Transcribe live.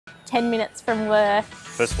10 minutes from work.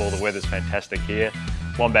 First of all, the weather's fantastic here.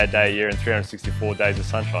 One bad day a year and 364 days of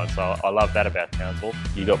sunshine, so I love that about Townsville.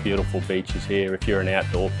 You've got beautiful beaches here. If you're an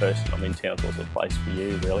outdoor person, I mean, Townsville's a place for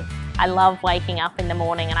you, really. I love waking up in the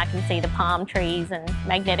morning and I can see the palm trees and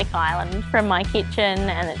Magnetic Island from my kitchen,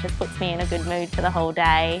 and it just puts me in a good mood for the whole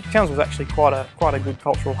day. Townsville's actually quite a good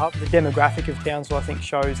cultural hub. The demographic of Townsville, I think,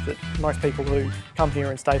 shows that most people who come here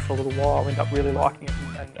and stay for a little while end up really liking it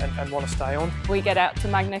and want to stay on. We get out to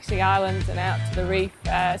Magnetic Island and out to the reef,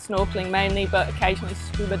 snorkelling mainly, but occasionally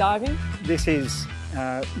scuba diving. This is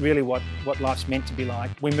really what life's meant to be like.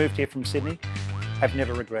 We moved here from Sydney, have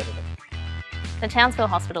never regretted it. The Townsville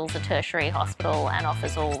Hospital is a tertiary hospital and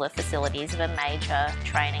offers all the facilities of a major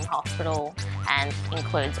training hospital and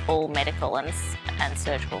includes all medical and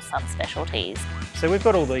surgical subspecialties. So we've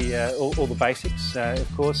got all the basics,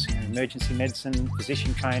 of course, emergency medicine,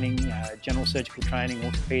 physician training, general surgical training,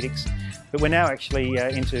 orthopaedics, but we're now actually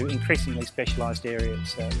into increasingly specialised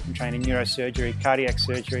areas. We can train in neurosurgery, cardiac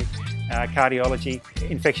surgery, cardiology,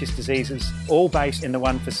 infectious diseases, all based in the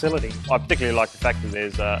one facility. I particularly like the fact that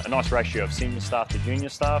there's a nice ratio of senior staff to junior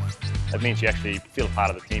staff. That means you actually feel a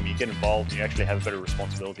part of the team, you get involved and you actually have a better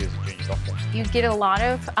responsibility as a junior doctor. You get a lot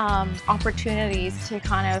of opportunities to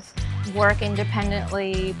kind of work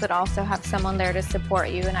independently, but also have someone there to support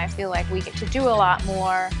you, and I feel like we get to do a lot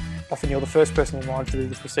more. Often you're the first person in line to do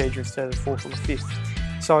the procedure instead of the fourth or the fifth.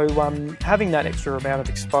 So having that extra amount of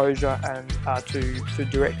exposure and to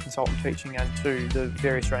direct consultant teaching and to the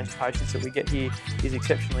various range of patients that we get here is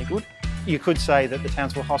exceptionally good. You could say that the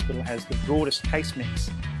Townsville Hospital has the broadest case mix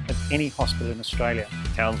of any hospital in Australia.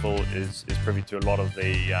 Townsville is privy to a lot of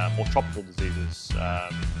the more tropical diseases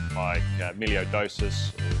like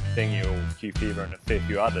melioidosis, dengue, Q fever and a fair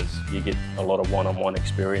few others. You get a lot of one-on-one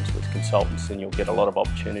experience with consultants and you'll get a lot of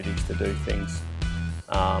opportunities to do things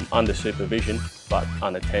under supervision but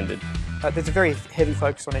unattended. There's a very heavy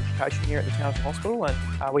focus on education here at the Townsville Hospital,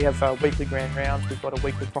 and we have weekly grand rounds. We've got a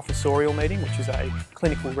weekly professorial meeting, which is a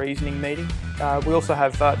clinical reasoning meeting. We also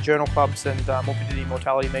have journal clubs and morbidity and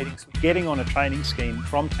mortality meetings. Getting on a training scheme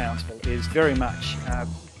from Townsville is very much a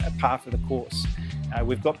part of the course.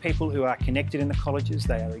 We've got people who are connected in the colleges,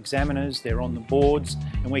 they are examiners, they're on the boards,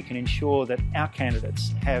 and we can ensure that our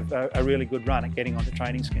candidates have a really good run at getting onto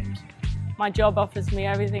training schemes. My job offers me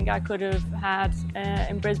everything I could have had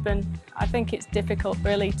in Brisbane. I think it's difficult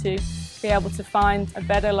really to be able to find a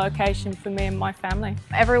better location for me and my family.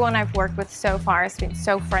 Everyone I've worked with so far has been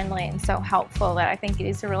so friendly and so helpful that I think it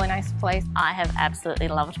is a really nice place. I have absolutely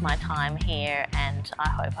loved my time here and I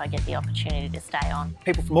hope I get the opportunity to stay on.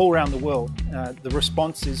 People from all around the world, the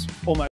response is almost